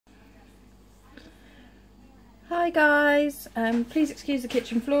Hi guys, please excuse the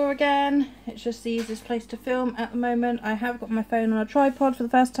kitchen floor again. It's just the easiest place to film at the moment. I have got my phone on a tripod for the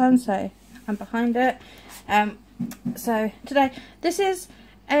first time, so I'm behind it. So today, this is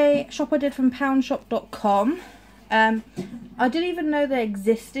a shop I did from poundshop.com. I didn't even know they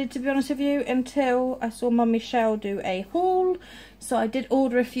existed, to be honest with you, until I saw Mum Michelle do a haul. So I did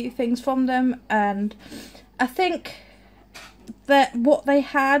order a few things from them, and I think that what they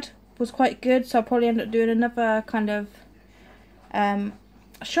had was quite good, so I'll probably end up doing another kind of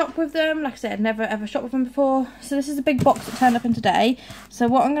shop with them. Like I said, I've never ever shopped with them before. So this is a big box that turned up in today. So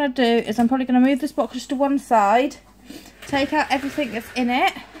what I'm going to do is I'm probably going to move this box just to one side, take out everything that's in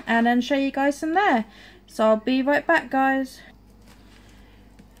it, and then show you guys from there. So I'll be right back, guys.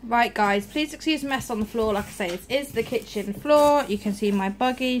 Right guys, please excuse the mess on the floor. Like I say, this is the kitchen floor. You can see my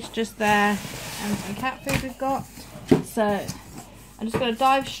buggies just there and some cat food we've got. So I'm just going to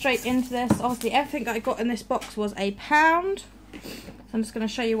dive straight into this. Obviously everything that I got in this box was £1. So I'm just going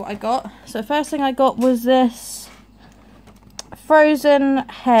to show you what I got. So first thing I got was this frozen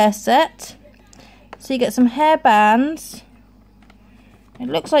hair set. So you get some hair bands. It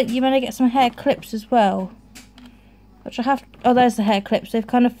looks like you're going to get some hair clips as well. Which I have, oh, there's the hair clips. They've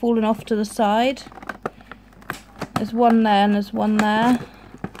kind of fallen off to the side. There's one there and there's one there.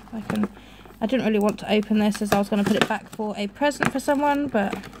 I didn't really want to open this as I was going to put it back for a present for someone,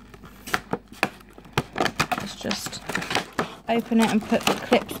 but let's just open it and put the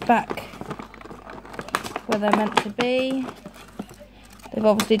clips back where they're meant to be. They've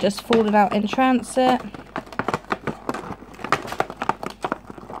obviously just fallen out in transit.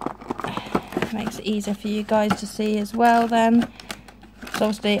 Makes it easier for you guys to see as well then. So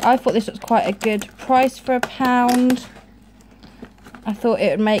obviously I thought this was quite a good price for £1. I thought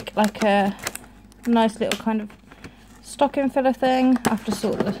it would make like a nice little kind of stocking filler thing. I have to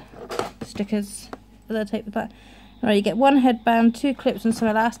sort the stickers that I take with that. Right, you get one headband, 2 clips and some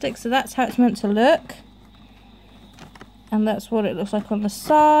elastics. So that's how it's meant to look. And that's what it looks like on the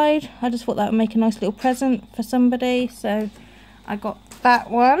side. I just thought that would make a nice little present for somebody. So I got that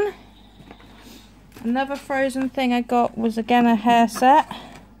one. Another frozen thing I got was again a hair set.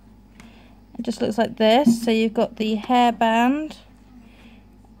 It just looks like this. So you've got the hairband,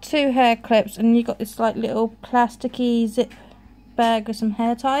 2 hair clips, and you've got this like little plasticky zip bag with some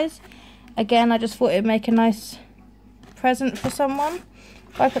hair ties. Again, I just thought it would make a nice present for someone.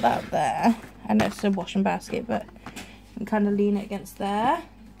 If I put that up there, and it's a washing basket, but you can kind of lean it against there.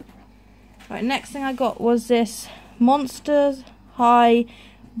 Right, next thing I got was this Monster High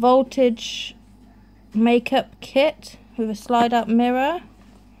Voltage makeup kit with a slide out mirror,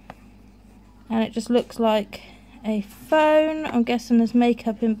 and it just looks like a phone. I'm guessing there's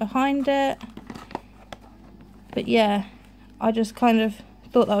makeup in behind it, but yeah, I just kind of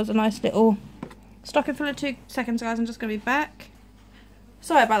thought that was a nice little stocking filler. 2 seconds guys, I'm just gonna be back.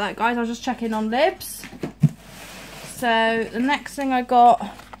 Sorry about that guys, I was just checking on libs. So the next thing I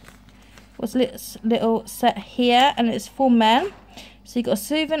got was this little set here, and it's for men. So you've got a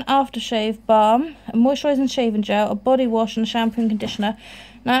soothing aftershave balm, a moisturising shaving gel, a body wash, and a shampoo and conditioner.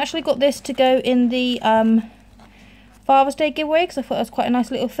 Now I actually got this to go in the Father's Day giveaway because I thought it was quite a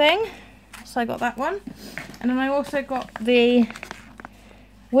nice little thing. So I got that one. And then I also got the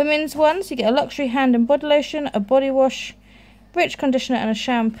women's one. So you get a luxury hand and body lotion, a body wash, rich conditioner, and a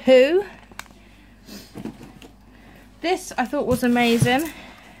shampoo. This I thought was amazing.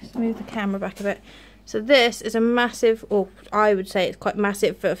 Let's move the camera back a bit. So this is a massive, or I would say it's quite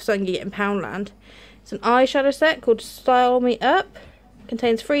massive for something you get in Poundland. It's an eyeshadow set called Style Me Up.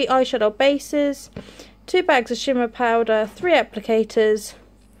 Contains 3 eyeshadow bases, 2 bags of shimmer powder, 3 applicators.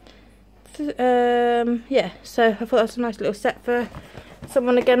 Yeah, so I thought that was a nice little set for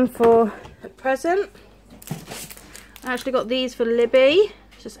someone again for a present. I actually got these for Libby.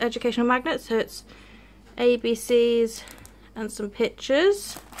 It's just educational magnets, so it's ABCs and some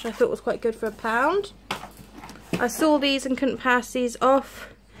pictures, which I thought was quite good for £1. I saw these and couldn't pass these off.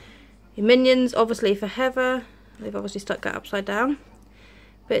 Your Minions, obviously for Heather. They've obviously stuck that upside down.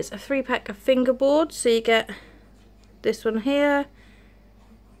 But it's a 3-pack of fingerboards, so you get this one here,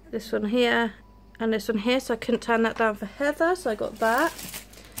 this one here, and this one here. So I couldn't turn that down for Heather, so I got that.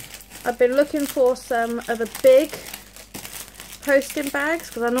 I've been looking for some of the big posting bags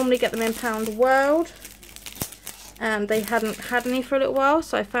because I normally get them in Pound World, and they hadn't had any for a little while,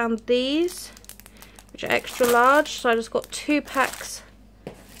 so I found these, which are extra large. So I just got 2 packs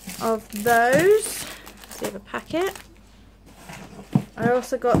of those. Let's see the packet. I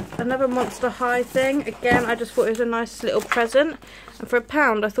also got another Monster High thing. Again, I just thought it was a nice little present, and for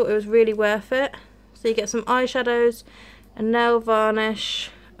 £1 I thought it was really worth it. So you get some eyeshadows, a nail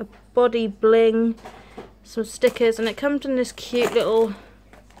varnish, a body bling, some stickers, and it comes in this cute little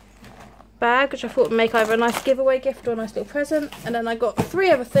bag, which I thought would make either a nice giveaway gift or a nice little present. And then I got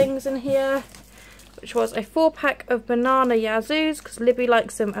 3 other things in here, which was a 4-pack of banana Yazoos, because Libby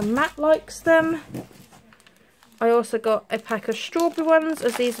likes them and Matt likes them. I also got a pack of strawberry ones,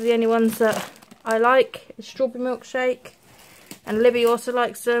 as these are the only ones that I like, a strawberry milkshake, and Libby also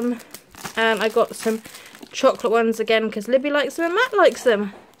likes them. And I got some chocolate ones again, because Libby likes them and Matt likes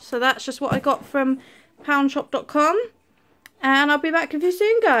them. So that's just what I got from poundshop.com, and I'll be back with you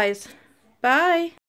soon, guys. Bye.